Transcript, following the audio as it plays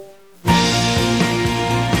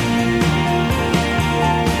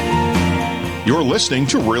You're listening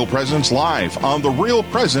to Real Presence Live on the Real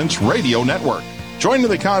Presence Radio Network. Join in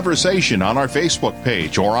the conversation on our Facebook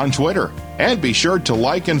page or on Twitter. And be sure to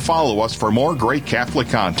like and follow us for more great Catholic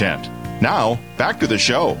content. Now, back to the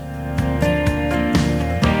show.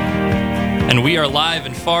 And we are live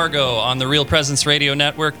in Fargo on the Real Presence Radio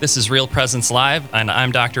Network. This is Real Presence Live, and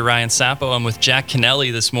I'm Dr. Ryan Sappo. I'm with Jack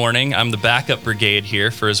Kennelly this morning. I'm the backup brigade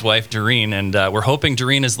here for his wife, Doreen, and we're hoping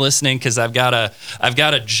Doreen is listening because I've got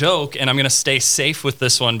a joke, and I'm going to stay safe with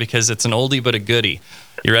this one because it's an oldie but a goodie.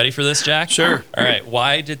 You ready for this, Jack? Sure. All right.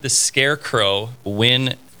 Why did the Scarecrow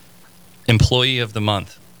win Employee of the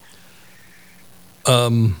Month?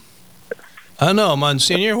 I don't know,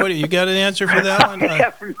 Monsignor. What you got an answer for that one?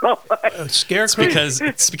 Scarecrow.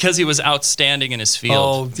 It's because he was outstanding in his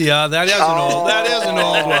field. Oh, yeah, that is an old one.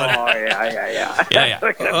 Oh, yeah. Yeah.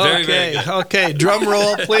 Very, very good. Okay. Drum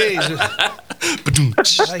roll, please.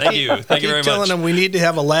 Thank you very much. I keep telling them we need to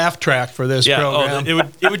have a laugh track for this program.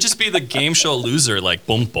 It would just be the game show loser, like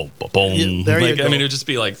boom, boom, boom, boom. Yeah, there you go. I mean, it would just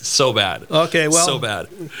be like so bad. Okay, well, so bad.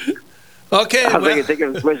 Okay, I was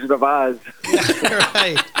thinking of Wizard of Oz.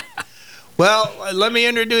 Right. Well, let me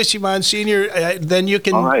introduce you, Monsignor. Then you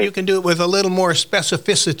can do it with a little more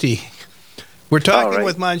specificity. We're talking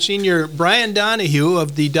with Monsignor Brian Donahue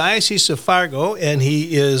of the Diocese of Fargo, and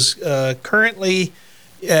he is currently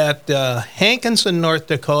at Hankinson, North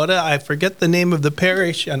Dakota. I forget the name of the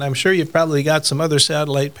parish, and I'm sure you've probably got some other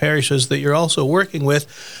satellite parishes that you're also working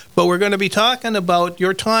with. But we're going to be talking about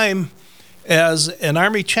your time as an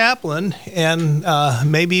Army chaplain, and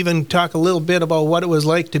maybe even talk a little bit about what it was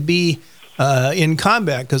like to be in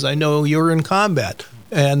combat, because I know you were in combat.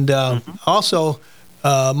 And also,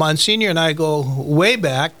 Monsignor and I go way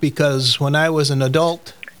back, because when I was when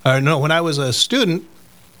I was a student,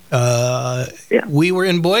 we were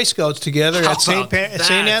in Boy Scouts together at St.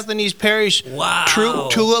 Anthony's Parish. Wow.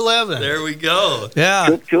 211. There we go. Yeah.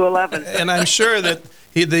 211. And I'm sure that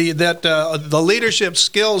the leadership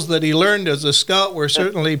skills that he learned as a scout were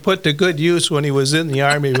certainly put to good use when he was in the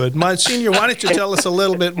Army. But Monsignor, why don't you tell us a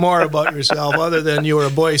little bit more about yourself, other than you were a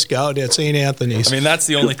Boy Scout at St. Anthony's? I mean, that's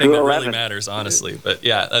the only thing that really matters, honestly. But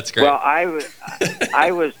yeah, that's great. Well, I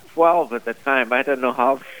was 12 at the time. I don't know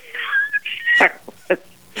how.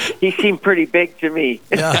 He seemed pretty big to me.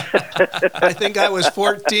 Yeah, I think I was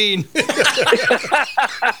 14.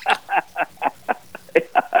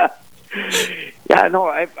 Yeah, no,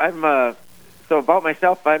 I'm so about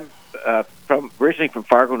myself. I'm originally from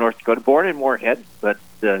Fargo, North Dakota, born in Moorhead, but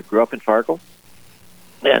grew up in Fargo,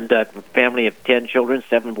 and family of 10 children,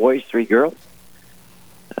 7 boys, 3 girls.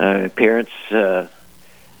 Parents,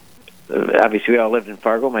 obviously, we all lived in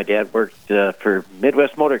Fargo. My dad worked for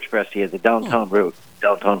Midwest Motor Express. He had the downtown route,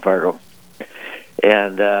 downtown Fargo,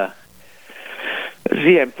 and I'm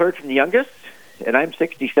third from the youngest, and I'm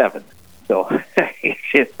 67. So you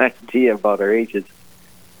get an idea about our ages.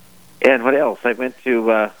 And what else? I went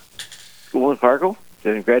to school in Fargo,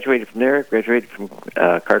 then graduated from there, graduated from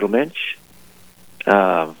Cardinal Minch.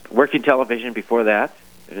 Worked in television before that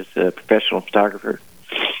as a professional photographer.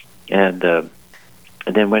 And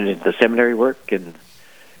then went into seminary work and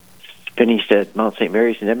finished at Mount St.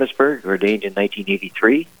 Mary's in Emmitsburg, ordained in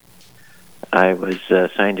 1983. I was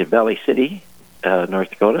assigned to Valley City,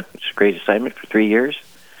 North Dakota. It was a great assignment for 3 years.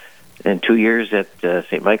 And 2 years at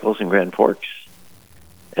St. Michael's in Grand Forks,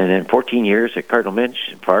 and then 14 years at Cardinal Minch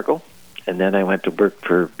in Fargo. And then I went to work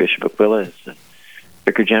for Bishop Aquila as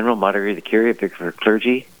Vicar General, Moderator of the Curia, Vicar for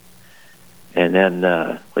Clergy, and then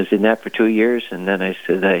was in that for 2 years. And then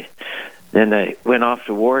I went off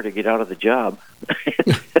to war to get out of the job.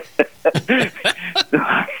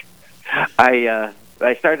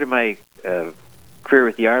 I started my career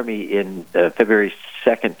with the Army in February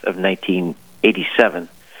 2nd of 1987.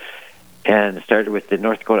 And started with the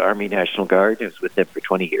North Dakota Army National Guard. I was with them for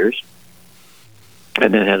 20 years.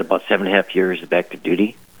 And then had about 7.5 years of active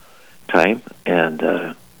duty time. And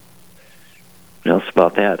what else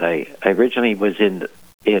about that? I originally was in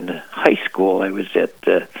high school. I was at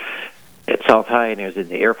South High, and I was in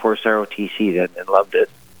the Air Force ROTC then, and loved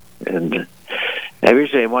it. And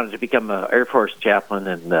originally I wanted to become an Air Force chaplain.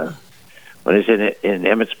 And when I was in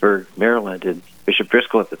Emmitsburg, Maryland, and Bishop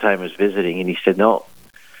Driscoll at the time was visiting, and he said, "No,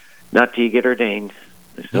 not till you get ordained."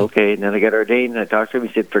 I said, "Okay." And then I got ordained, and I talked to him.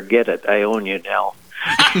 He said, "Forget it. I own you now."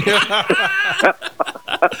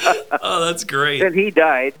 Oh, that's great. And he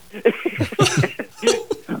died.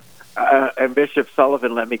 And Bishop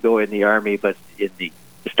Sullivan let me go in the Army, but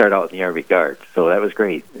start out in the Army Guard. So that was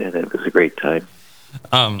great, and it was a great time.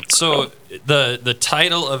 So the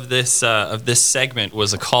title of this segment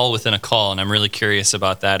was A Call Within a Call, and I'm really curious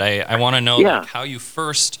about that. I want to know like, how you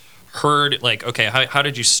first heard, like, okay, how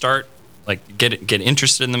did you start like get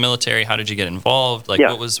interested in the military? How did you get involved? Like,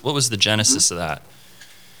 what was the genesis of that?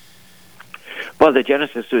 Well, the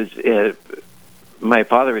genesis was my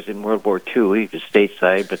father was in World War II. He was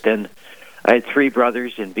stateside, but then I had 3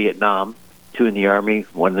 brothers in Vietnam, 2 in the Army,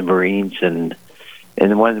 1 in the Marines, and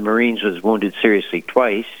one of the Marines was wounded seriously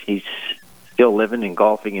twice. He's still living and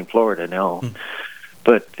golfing in Florida now.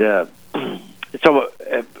 But so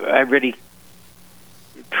I really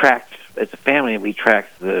tracked, as a family, we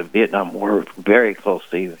tracked the Vietnam War very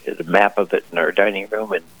closely. There's a map of it in our dining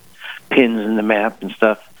room and pins in the map and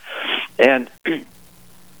stuff. And I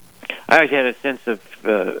always had a sense of,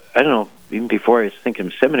 I don't know, even before I was thinking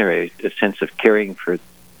of seminary, a sense of caring for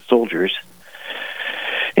soldiers.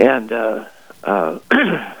 And so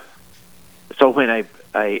when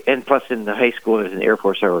and plus in the high school, I was in Air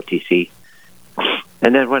Force ROTC.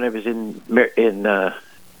 And then when I was in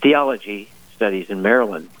theology studies in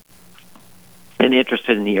Maryland and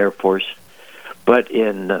interested in the Air Force, but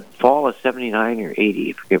in the fall of 79 or 80,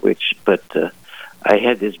 I forget which, but I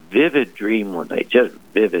had this vivid dream one night, just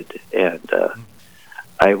vivid, and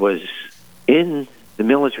I was in the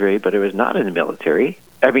military, but I was not in the military.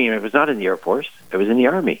 I mean, I was not in the Air Force. I was in the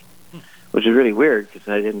Army, which is really weird because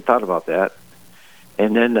I didn't thought about that.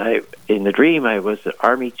 And then in the dream, I was an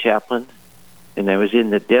Army chaplain, and I was in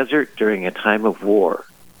the desert during a time of war.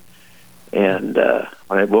 And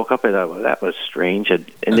when I woke up, I thought, well, that was strange. And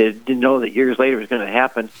I didn't know that years later it was going to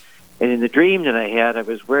happen. And in the dream that I had, I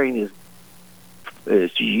was wearing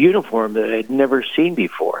this uniform that I'd never seen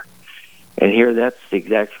before. And here, that's the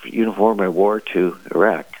exact uniform I wore to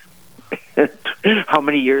Iraq. How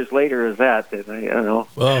many years later is that? And I don't know,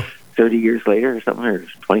 well, 30 years later or something, or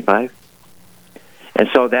 25. And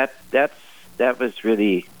so that was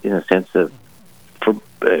really, in a sense, I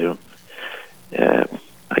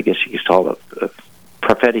guess you could call it a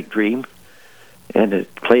prophetic dream, and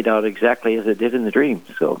it played out exactly as it did in the dream.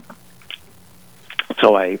 So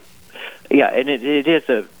and it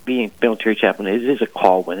is being military chaplain. It is a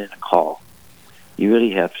call within a call. You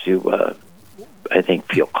really have to, I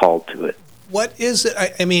think, feel called to it. What is it?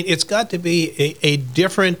 I mean, it's got to be a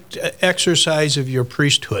different exercise of your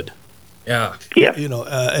priesthood. Yeah. You know,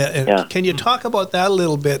 can you talk about that a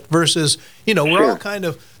little bit versus, we're all kind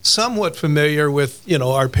of somewhat familiar with,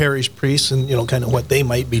 our parish priests and, kind of what they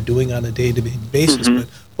might be doing on a day-to-day basis. Mm-hmm. But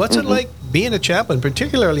what's it like being a chaplain,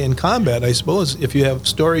 particularly in combat? I suppose if you have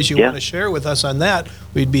stories you want to share with us on that,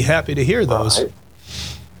 we'd be happy to hear those.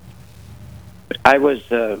 I was,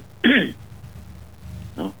 where do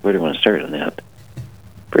I want to start on that?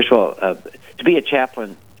 First of all, to be a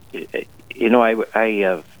chaplain, it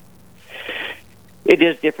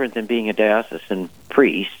is different than being a diocesan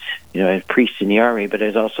priest. I was a priest in the Army, but I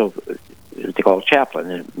was also what they call a chaplain.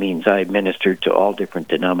 It means I ministered to all different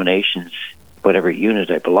denominations, whatever unit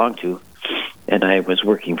I belonged to, and I was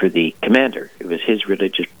working for the commander. It was his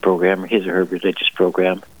religious program, his or her religious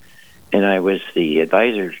program, and I was the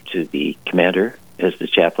advisor to the commander as the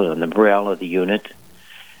chaplain on the morale of the unit,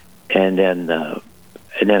 and then I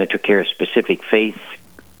took care of specific faith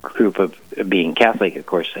group of being Catholic. Of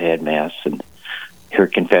course, I had Mass and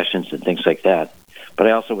heard confessions and things like that. But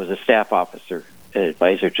I also was a staff officer, an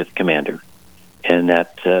advisor to the commander, and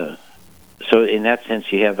that. So in that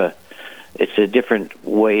sense, you have it's a different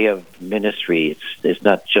way of ministry. It's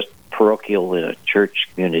not just parochial in a church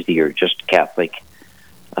community or just Catholic.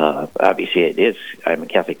 Obviously, it is. I'm a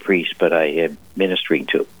Catholic priest, but I am ministering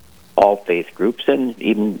to all faith groups and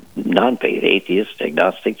even non-faith, atheists,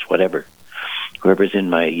 agnostics, whatever, whoever's in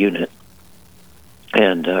my unit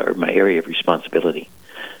and or my area of responsibility.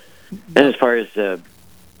 And as far as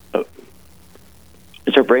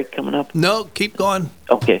is there a break coming up? No, keep going.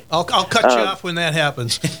 Okay. I'll cut you off when that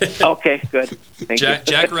happens. Okay, good. Thank you.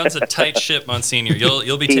 Jack runs a tight ship, Monsignor.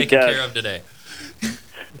 You'll be taken care of today.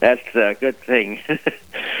 That's a good thing.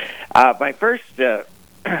 My first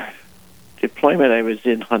deployment, I was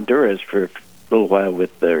in Honduras for a little while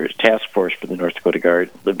with the task force for the North Dakota Guard.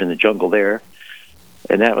 Lived in the jungle there,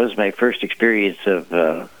 and that was my first experience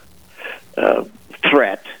of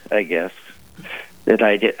threat, I guess, that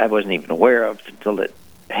I wasn't even aware of until it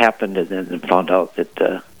happened, and then found out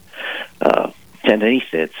that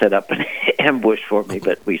Sandinista had set up an ambush for me,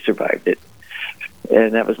 but we survived it.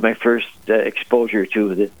 And that was my first exposure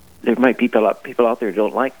to that. There might be people out there who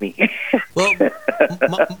don't like me. Well,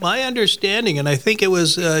 my understanding, and I think it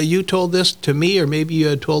was you told this to me, or maybe you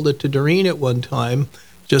had told it to Doreen at one time,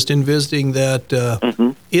 just in visiting, that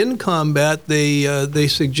in combat they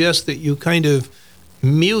suggest that you kind of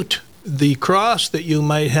mute the cross that you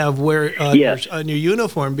might have wear on your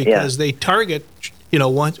uniform, because they target,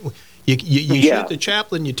 once you shoot the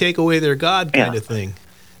chaplain, you take away their God kind of thing.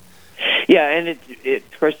 Yeah, and it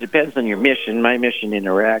of course depends on your mission. My mission in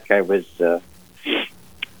Iraq, I was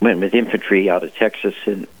went with infantry out of Texas,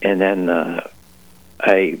 and then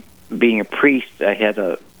being a priest, I had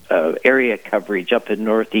a area coverage up in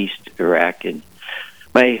northeast Iraq, and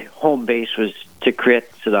my home base was Tikrit,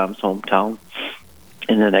 Saddam's hometown,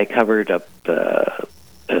 and then I covered up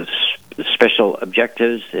special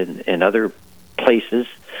objectives and other places.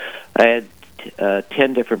 I had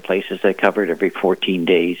 10 different places I covered every 14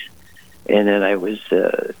 days, and then I was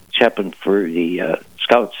chaplain for the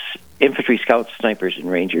scouts, infantry scouts, snipers, and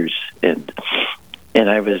rangers, and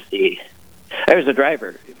I was the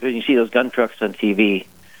driver. When you see those gun trucks on TV,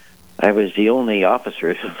 I was the only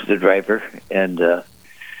officer who was the driver, and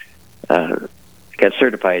got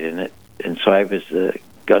certified in it. And so I was the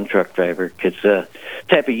gun truck driver, because the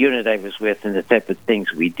type of unit I was with and the type of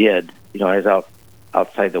things we did, I was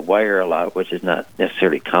outside the wire a lot, which is not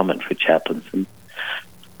necessarily common for chaplains, and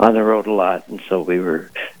on the road a lot. And so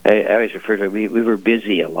I always refer to it, we were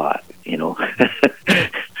busy a lot,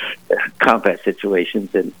 combat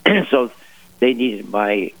situations. And so they needed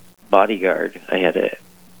my bodyguard. I had a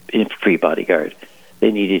infantry bodyguard. They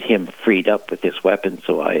needed him freed up with his weapon,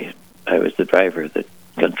 so I was the driver of the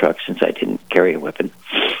gun truck, since I didn't carry a weapon.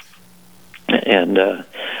 And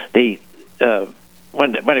when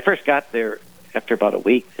I first got there, after about a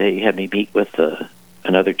week, they had me meet with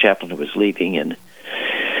another chaplain who was leaving, and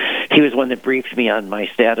he was one that briefed me on my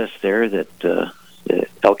status there, that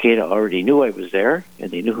Al-Qaeda already knew I was there,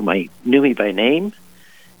 and they knew me by name.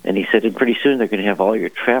 And he said, and pretty soon they're going to have all your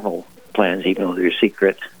travel plans, even though they're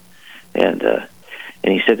secret. And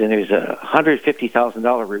he said, and there's a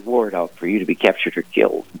 $150,000 reward out for you to be captured or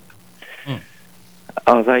killed.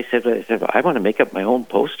 I said, I want to make up my own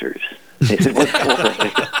posters. They said, what for?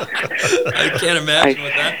 I can't imagine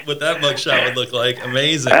what that mugshot would look like.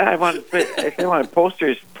 Amazing. I want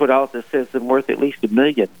posters put out that says I'm worth at least $1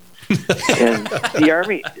 million. And the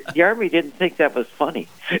army didn't think that was funny.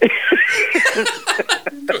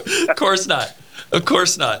 Of course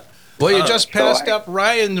not. Well, you just passed up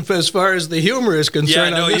Ryan as far as the humor is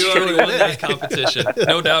concerned. Yeah, no, you already won that competition.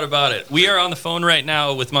 No doubt about it. We are on the phone right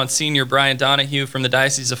now with Monsignor Brian Donahue from the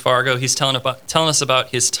Diocese of Fargo. He's telling us about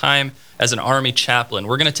his time as an Army chaplain.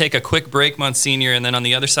 We're going to take a quick break, Monsignor, and then on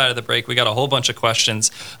the other side of the break, we got a whole bunch of questions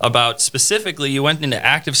about, specifically, you went into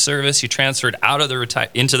active service, you transferred out of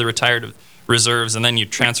into the retired reserves, and then you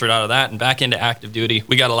transferred out of that and back into active duty.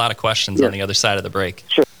 We got a lot of questions on the other side of the break.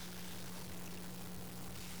 Sure.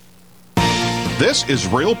 This is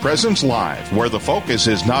Real Presence Live, where the focus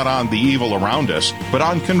is not on the evil around us, but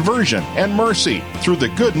on conversion and mercy through the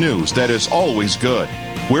good news that is always good.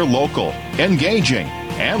 We're local, engaging,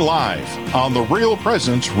 and live on the Real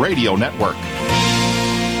Presence Radio Network.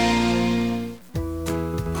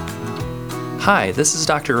 Hi, this is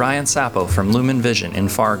Dr. Ryan Sappo from Lumen Vision in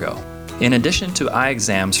Fargo. In addition to eye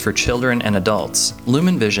exams for children and adults,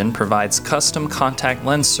 Lumen Vision provides custom contact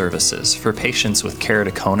lens services for patients with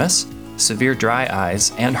keratoconus, severe dry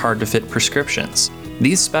eyes, and hard-to-fit prescriptions.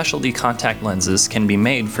 These specialty contact lenses can be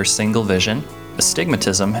made for single vision,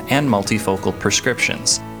 astigmatism, and multifocal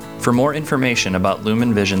prescriptions. For more information about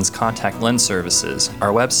Lumen Vision's contact lens services, our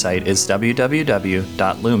website is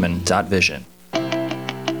www.lumen.vision.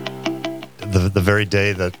 The very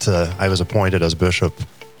day that I was appointed as bishop,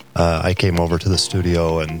 I came over to the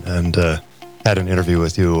studio and had an interview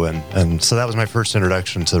with you, and so that was my first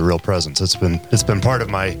introduction to Real Presence. It's been part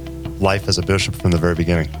of my life as a bishop from the very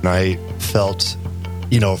beginning. And I felt,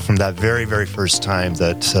 from that very, very first time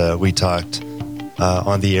that we talked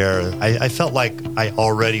on the air, I felt like I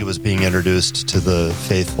already was being introduced to the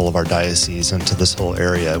faithful of our diocese and to this whole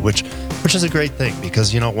area, which is a great thing,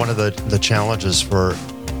 because, one of the challenges for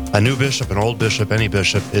a new bishop, an old bishop, any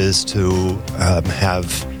bishop, is to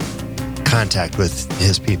have contact with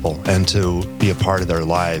his people and to be a part of their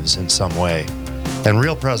lives in some way. And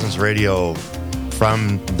Real Presence Radio,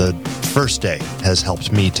 from the first day, has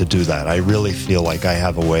helped me to do that. I really feel like I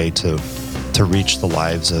have a way to reach the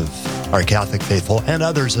lives of our Catholic faithful and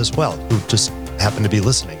others as well, who just happen to be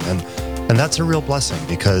listening. And that's a real blessing,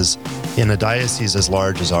 because in a diocese as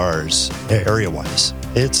large as ours, area-wise,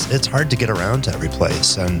 it's hard to get around to every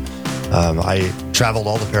place. And I traveled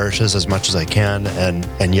all the parishes as much as I can,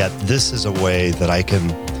 and yet this is a way that I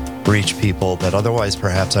can reach people that otherwise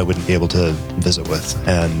perhaps I wouldn't be able to visit with.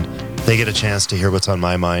 And they get a chance to hear what's on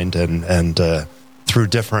my mind, and through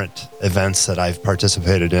different events that I've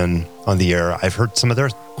participated in on the air, I've heard some of their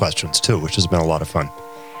questions too, which has been a lot of fun.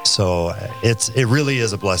 So it really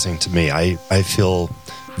is a blessing to me. I feel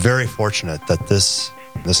very fortunate that this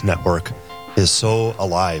network is so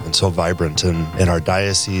alive and so vibrant in our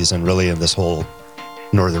diocese, and really in this whole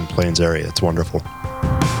Northern Plains area. It's wonderful.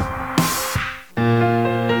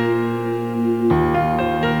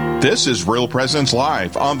 This is Real Presence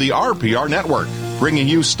Live on the RPR Network, bringing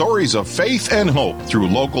you stories of faith and hope through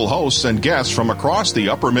local hosts and guests from across the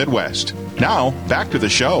upper Midwest. Now, back to the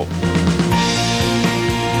show.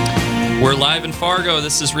 We're live in Fargo.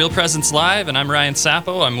 This is Real Presence Live, and I'm Ryan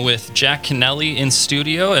Sappo. I'm with Jack Kennelly in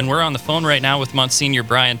studio, and we're on the phone right now with Monsignor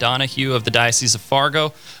Brian Donahue of the Diocese of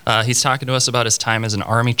Fargo. He's talking to us about his time as an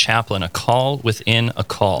Army chaplain, a call within a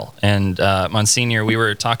call. And Monsignor, we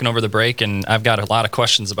were talking over the break, and I've got a lot of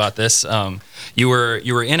questions about this. You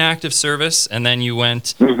were in active service, and then you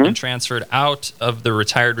went and transferred out of the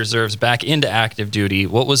retired reserves back into active duty.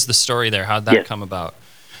 What was the story there? How'd that come about?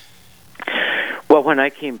 Well, when I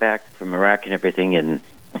came back from Iraq and everything in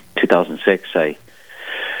 2006,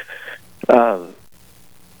 a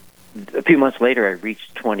few months later, I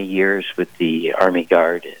reached 20 years with the Army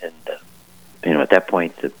Guard, and at that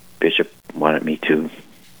point, the bishop wanted me to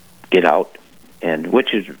get out, and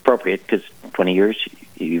which is appropriate because 20 years,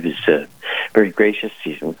 he was very gracious.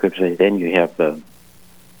 He said, then you have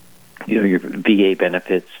your VA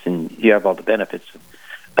benefits, and you have all the benefits.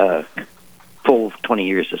 Full 20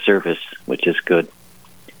 years of service, which is good.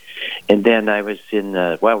 And then I was in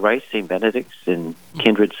Wild Rice, St. Benedict's, and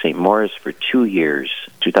Kindred, St. Maurice for 2 years,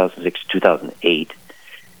 2006 to 2008.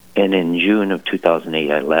 And in June of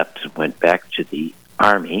 2008, I left and went back to the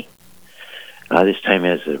Army, this time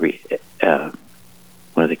as a,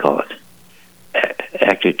 what do they call it?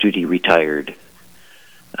 Active duty retired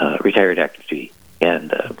active duty.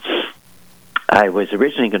 And I was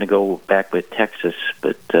originally going to go back with Texas,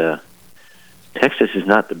 but Texas is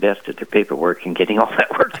not the best at their paperwork and getting all that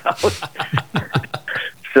worked out.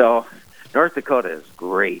 So North Dakota is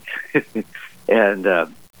great. And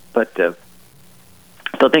so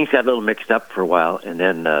things got a little mixed up for a while, and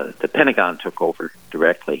then the Pentagon took over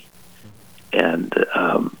directly. And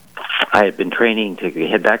I had been training to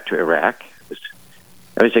head back to Iraq.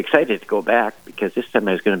 I was excited to go back because this time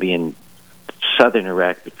I was going to be in southern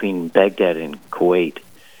Iraq between Baghdad and Kuwait.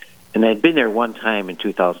 And I'd been there one time in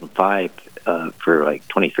 2005 for like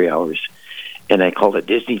 23 hours, and I called it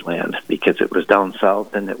Disneyland because it was down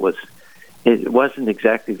south, and it wasn't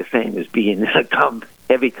exactly the same as being in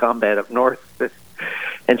heavy combat up north.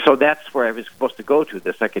 And so that's where I was supposed to go to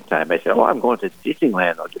the second time. I said, I'm going to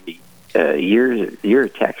Disneyland. I'll give me a year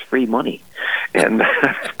tax-free money. And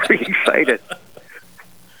I was pretty excited.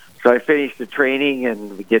 So I finished the training,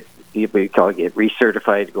 and we get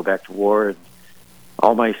recertified to go back to war, and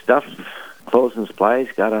all my stuff, clothes and supplies,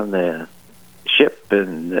 got on the ship,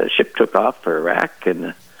 and the ship took off for Iraq. And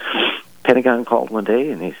the Pentagon called one day,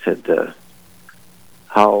 and he said,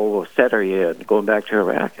 how set are you going back to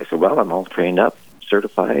Iraq? I said, well, I'm all trained up,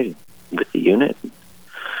 certified with the unit.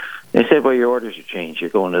 They said, well, your orders have changed. You're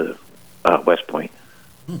going to West Point.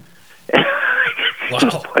 Wow.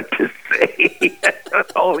 What to say?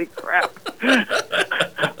 Holy crap.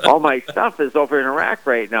 All my stuff is over in Iraq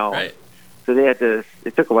right now. Right. So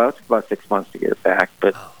it took a while. It took about 6 months to get it back.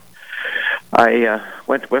 But I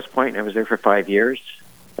went to West Point, and I was there for 5 years.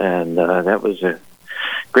 And that was a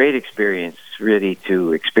great experience, really,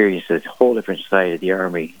 to experience a whole different side of the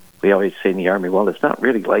Army. We always say in the Army, well, it's not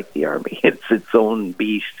really like the Army. It's its own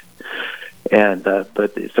beast. And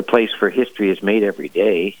but it's a place where history is made every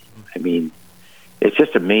day. I mean, it's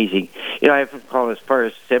just amazing. I've called, as far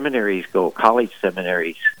as seminaries go, college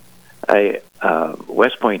seminaries,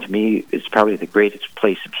 West Point to me is probably the greatest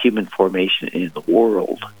place of human formation in the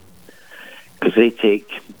world, because they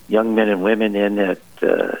take young men and women in at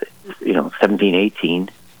 17, 18,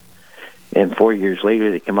 and 4 years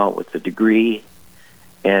later they come out with a degree,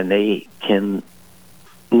 and they can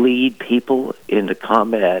lead people into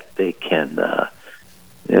combat. They can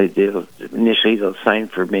initially they'll sign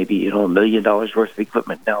for maybe $1 million worth of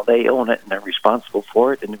equipment. Now they own it, and they're responsible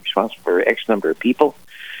for it, and they're responsible for X number of people.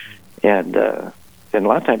 And a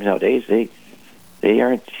lot of times nowadays they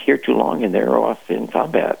aren't here too long, and they're off in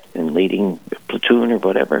combat and leading a platoon or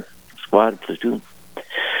whatever, squad, platoon.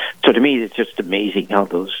 So to me, it's just amazing how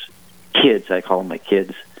those kids, I call them my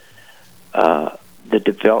kids, the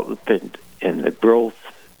development and the growth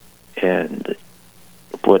and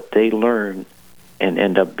what they learn and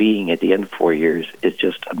end up being at the end of 4 years is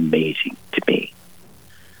just amazing to me.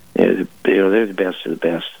 They're the best of the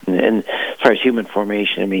best. And as far as human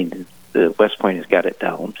formation, I mean, the West Point has got it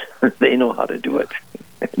down. They know how to do it.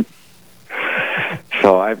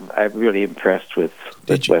 So I'm really impressed with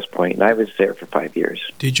West Point, and I was there for 5 years.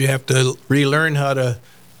 Did you have to relearn how to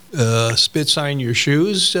spit sign your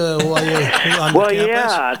shoes while you were on the campus?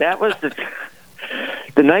 Yeah, that was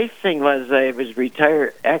the nice thing was I was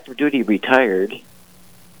active duty retired,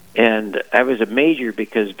 And I was a major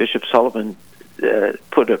because Bishop Sullivan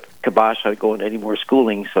put a kibosh on going any more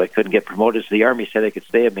schooling, so I couldn't get promoted. So the Army said I could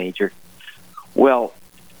stay a major. Well,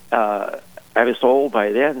 I was told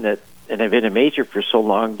by then that, and I've been a major for so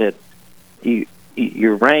long, that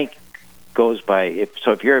your rank goes by,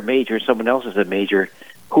 if you're a major and someone else is a major,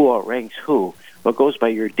 who outranks who? Well, it goes by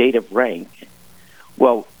your date of rank.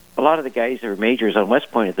 Well, a lot of the guys that were majors on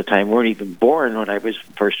West Point at the time weren't even born when I was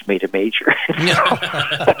first made a major.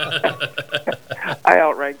 I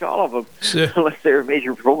outranked all of them, unless they were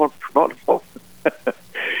major promotable.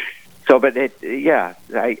 So, but I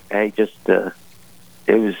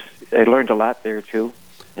learned a lot there too.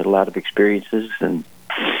 Had a lot of experiences and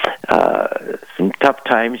some tough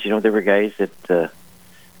times. There were guys that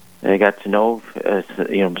I got to know,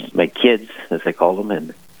 my kids, as I call them,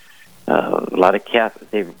 and a lot of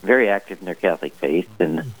Catholic. They were very active in their Catholic faith,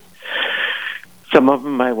 and some of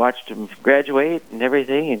them I watched them graduate and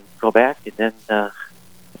everything, and go back, and then a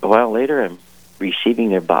while later, I'm receiving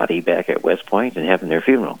their body back at West Point and having their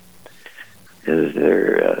funeral because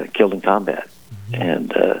they're killed in combat,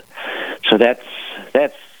 and so that's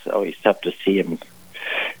always tough to see them.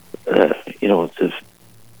 The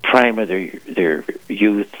prime of their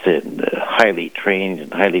youth and highly trained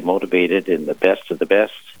and highly motivated and the best of the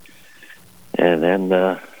best, and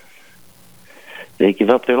then they give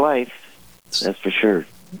up their life. That's for sure.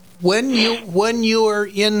 When you are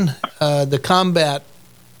in the combat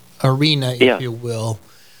arena, if you will,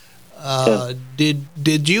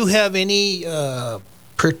 did you have any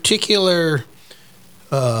particular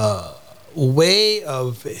way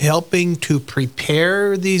of helping to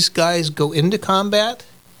prepare these guys go into combat?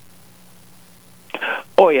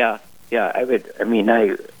 Oh yeah. I would. I mean,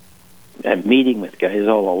 I'm meeting with guys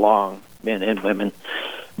all along, men and women,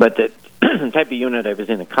 but the type of unit I was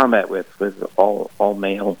in combat with was all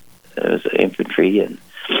male. It was infantry, and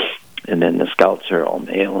then the scouts are all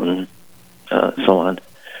male, and so on.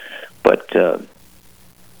 But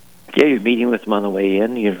you're meeting with them on the way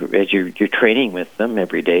in. As you're training with them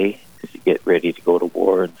every day as you get ready to go to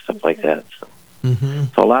war and stuff like that. So,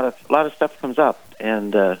 so a lot of stuff comes up,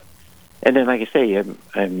 and then, like I say,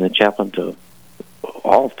 I'm the chaplain to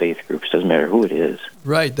all faith groups. Doesn't matter who it is.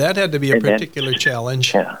 Right. That had to be a particular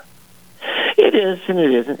challenge. Yeah, it is, and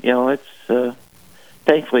it isn't. It's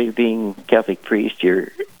thankfully, being Catholic priest,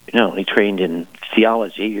 you're not only trained in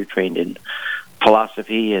theology, you're trained in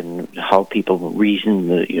philosophy and how people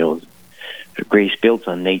reason. Grace builds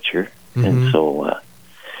on nature, and so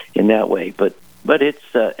in that way. But it's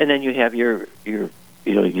and then you have your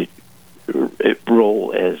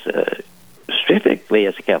role as specifically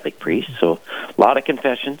as a Catholic priest. So a lot of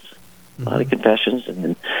confessions, and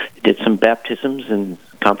then did some baptisms and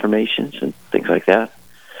confirmations and things like that.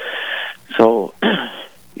 So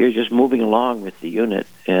you're just moving along with the unit,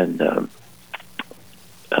 and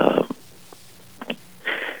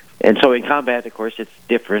so in combat, of course, it's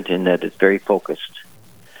different in that it's very focused.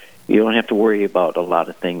 You don't have to worry about a lot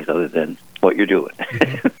of things other than what you're doing.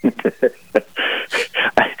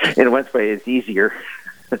 In one way, it's easier.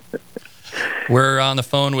 We're on the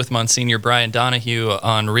phone with Monsignor Brian Donahue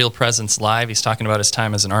on Real Presence Live. He's talking about his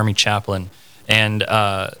time as an Army chaplain. And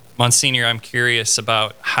Monsignor, I'm curious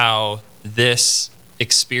about how this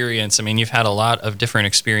experience, I mean, you've had a lot of different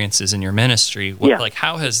experiences in your ministry.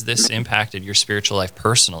 How has this impacted your spiritual life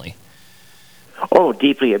personally? Oh,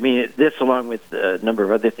 deeply. I mean, this along with a number of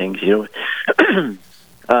other things,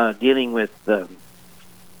 dealing with,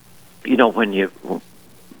 when you,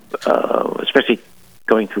 especially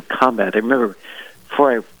going through combat. I remember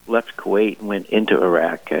before I left Kuwait and went into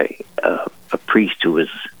Iraq, a priest who was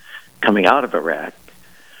coming out of Iraq,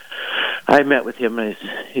 I met with him, and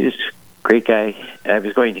he was a great guy. I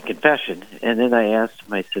was going to confession, and then I asked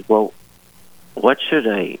him, I said, well, what should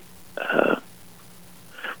I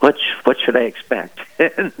expect?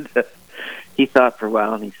 And he thought for a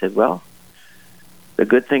while, and he said, well, the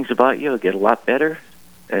good things about you will get a lot better,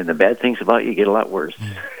 and the bad things about you get a lot worse.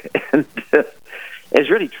 And it's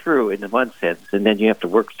really true in one sense, and then you have to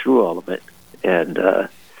work through all of it. And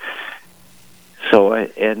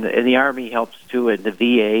and the Army helps too, and the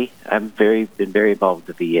VA. Been very involved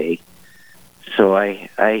with the VA. So I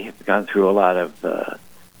have gone through a lot of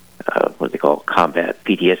what they call combat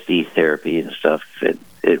PTSD therapy and stuff.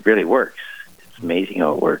 It really works. It's amazing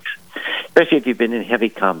how it works, especially if you've been in heavy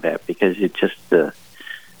combat, because it just the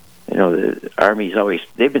Army's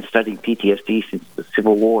they've been studying PTSD since the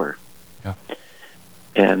Civil War. Yeah.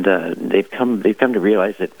 And they've come to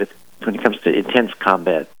realize that when it comes to intense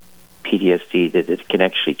combat PTSD, that it can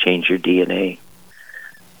actually change your DNA.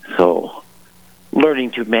 So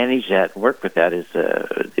learning to manage that and work with that is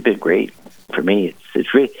they've been great. for me,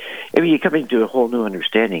 it's really, I mean, you come into a whole new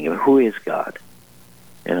understanding of who is God.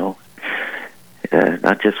 You know,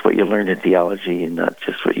 not just what you learned in theology and not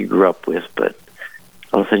just what you grew up with, but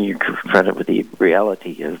all of a sudden you're confronted with the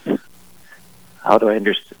reality of how do I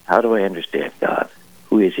understand God?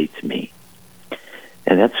 Who is He to me?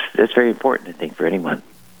 And that's very important, I think, for anyone.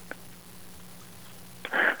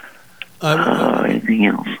 Anything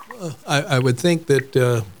else? I would think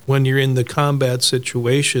that when you're in the combat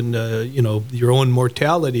situation, your own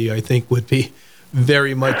mortality, I think, would be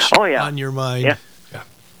very much on your mind. Yeah.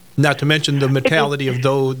 Not to mention the mortality of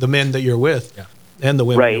the men that you're with and the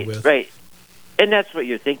women you're with. Right. And that's what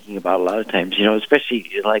you're thinking about a lot of times,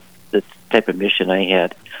 especially like the type of mission I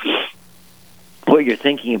had. What you're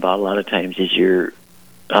thinking about a lot of times is you're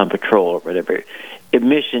on patrol or whatever. In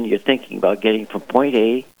mission, you're thinking about getting from point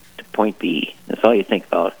A to point B. That's all you think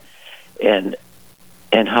about. And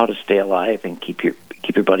how to stay alive and keep your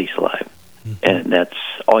buddies alive. Mm-hmm. And that's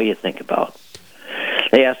all you think about.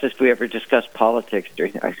 They asked us if we ever discussed politics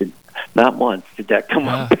during. I said, not once did that come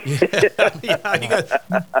up. You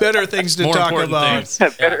got better things to talk about.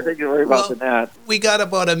 Better things to worry about than that. We got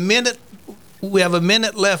about a minute. We have a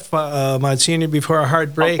minute left, Monsignor, before our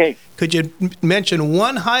hard break. Okay. Could you mention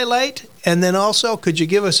one highlight, and then also could you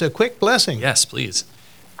give us a quick blessing? Yes, please.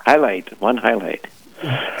 One highlight.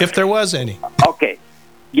 If there was any. Okay.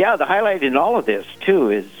 Yeah, the highlight in all of this, too,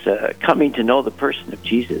 is coming to know the person of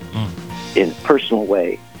Jesus in a personal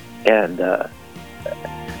way. And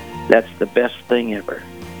that's the best thing ever.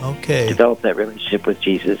 Okay. Develop that relationship with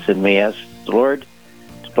Jesus. And we ask the Lord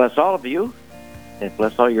to bless all of you and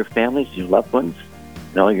bless all your families, your loved ones,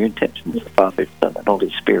 and all your intentions, the Father, Son, and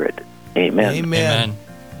Holy Spirit. Amen. Amen.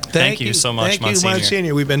 Thank you so much, Monsignor. Thank you,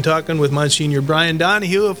 Monsignor. We've been talking with Monsignor Brian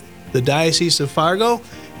Donahue of the Diocese of Fargo,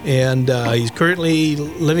 and he's currently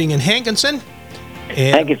living in Hankinson.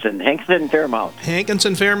 Hankinson, Fairmount.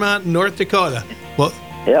 Hankinson, Fairmount, North Dakota. Well,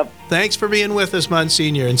 yep. Thanks for being with us,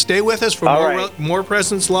 Monsignor, and stay with us for more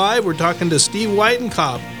Presence Live. We're talking to Steve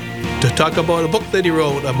Weidenkopf to talk about a book that he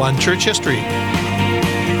wrote on church history.